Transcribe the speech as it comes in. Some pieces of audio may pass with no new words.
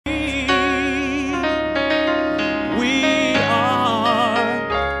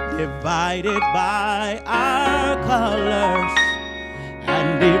divided by our colors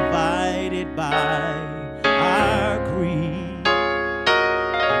and divided by our creed,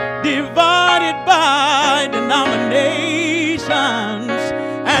 divided by denominations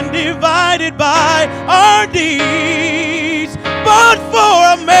and divided by our deeds. But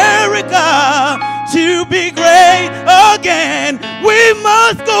for America to be great again, we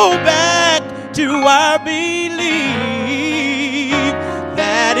must go back to our belief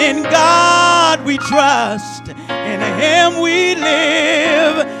that in God we trust, in Him we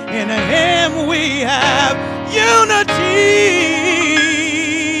live, in Him we have unity.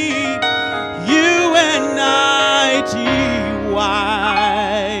 U-N-I-T-Y,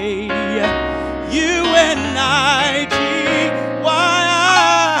 U-N-I-T-Y.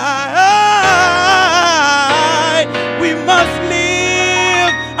 We must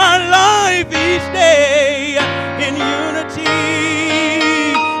live our life each day in unity.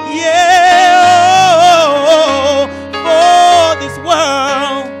 Yeah, for this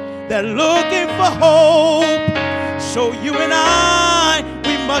world they're looking for hope. So you and I,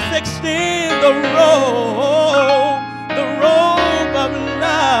 we must extend the rope of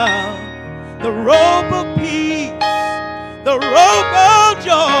love, the rope of peace, the rope of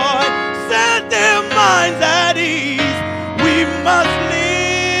joy. Set their minds at ease. We must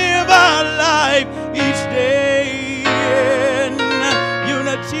live our life each day in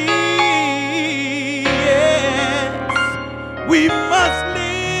unity. Yes, we must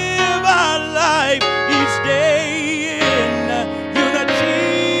live our life each day in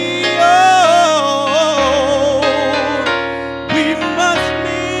unity. Oh, we must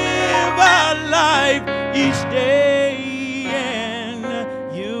live our life each day in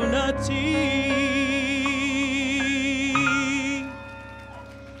unity.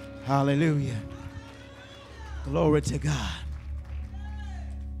 Hallelujah. Glory to God.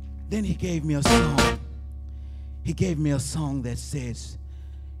 Then he gave me a song. He gave me a song that says,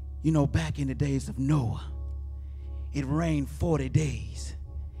 you know, back in the days of Noah, it rained 40 days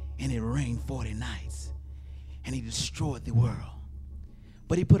and it rained 40 nights, and he destroyed the world.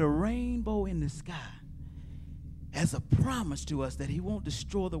 But he put a rainbow in the sky as a promise to us that he won't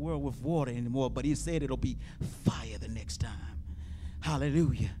destroy the world with water anymore, but he said it'll be fire the next time.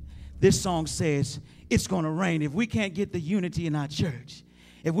 Hallelujah. This song says it's going to rain. If we can't get the unity in our church,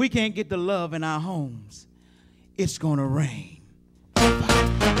 if we can't get the love in our homes, it's going to rain.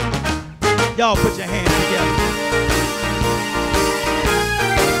 Y'all put your hands together.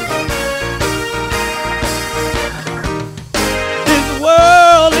 This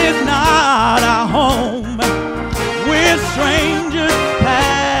world is not our home. We're strangers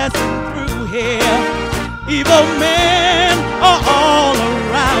passing through here. Evil men are all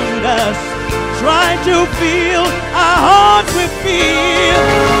around us, trying to fill our hearts with fear.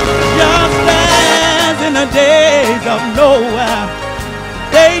 Just as in the days of Noah,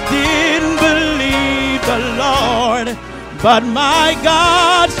 they didn't believe the Lord, but my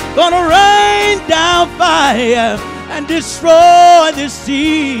God's gonna rain down fire and destroy this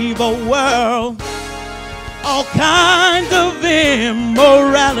evil world. All kinds of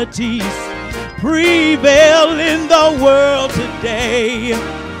immoralities prevail in the world today.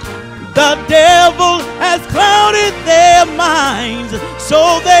 The devil has clouded their minds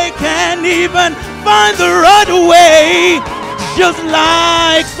so they can't even find the right way. Just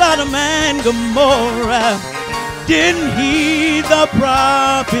like Sodom and Gomorrah didn't heed the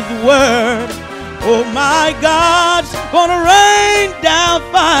prophet's word. Oh, my God's gonna rain down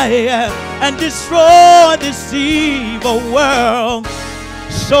fire and destroy this evil world.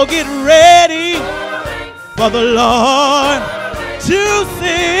 So get ready for the Lord to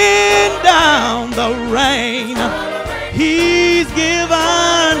send down the rain. He's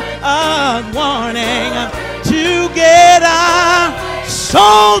given us warning to get our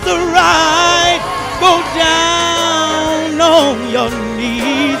souls right. Go down on your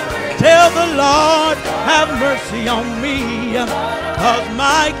knees. Tell the Lord, have mercy on me, 'cause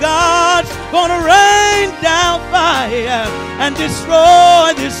my God's gonna rain down fire and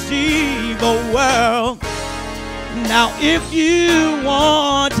destroy this evil world. Now if you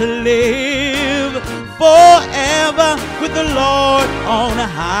want to live forever with the Lord on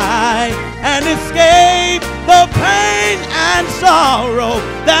high and escape the pain and sorrow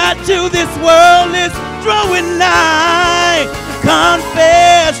that to this world is drawing nigh,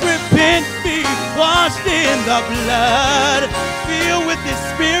 confess, repent, be washed in the blood, filled with the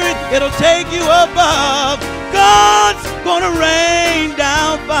Spirit, it'll take you above. God's gonna rain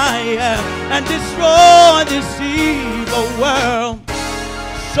down fire and destroy this evil world.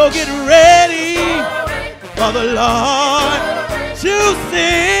 So get ready for the Lord to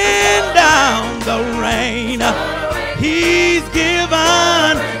send down the rain. He's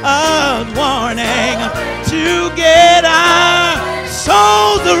given us warning to get our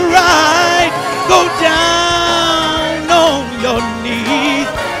souls right. Go down on your knees.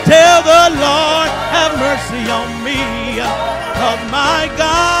 Tell the Lord, have mercy on me. 'Cause my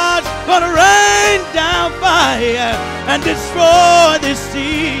God's gonna rain down fire and destroy this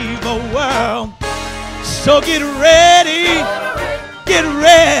evil world. So get ready, get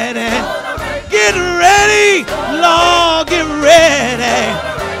ready, get ready, Lord, get ready.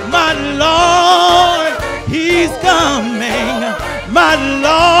 My Lord, He's coming. My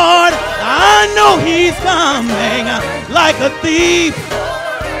Lord, I know He's coming like a thief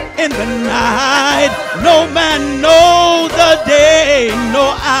in the night. No man knows the day,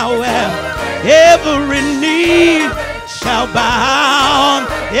 no hour. Every knee shall bow,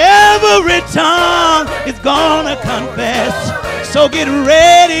 every tongue is gonna confess. So get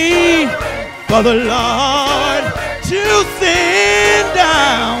ready for the Lord to send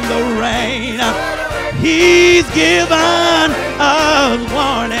down the rain. He's given us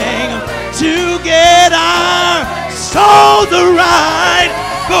warning to get our souls right.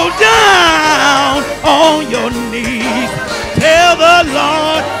 Go down on your knees. Tell the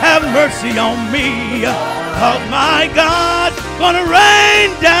Lord, have mercy on me. 'Cause my God's gonna rain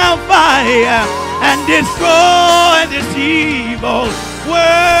down fire and destroy this evil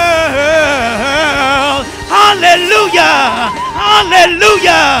world. Hallelujah,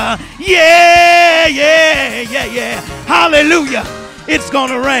 hallelujah, yeah, yeah, yeah, yeah, hallelujah. It's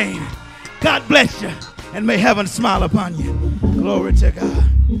gonna rain. God bless you, and may heaven smile upon you. Glory to God.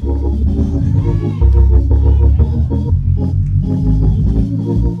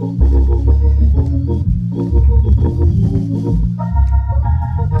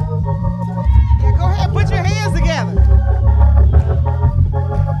 Yeah, go ahead, put your hands together.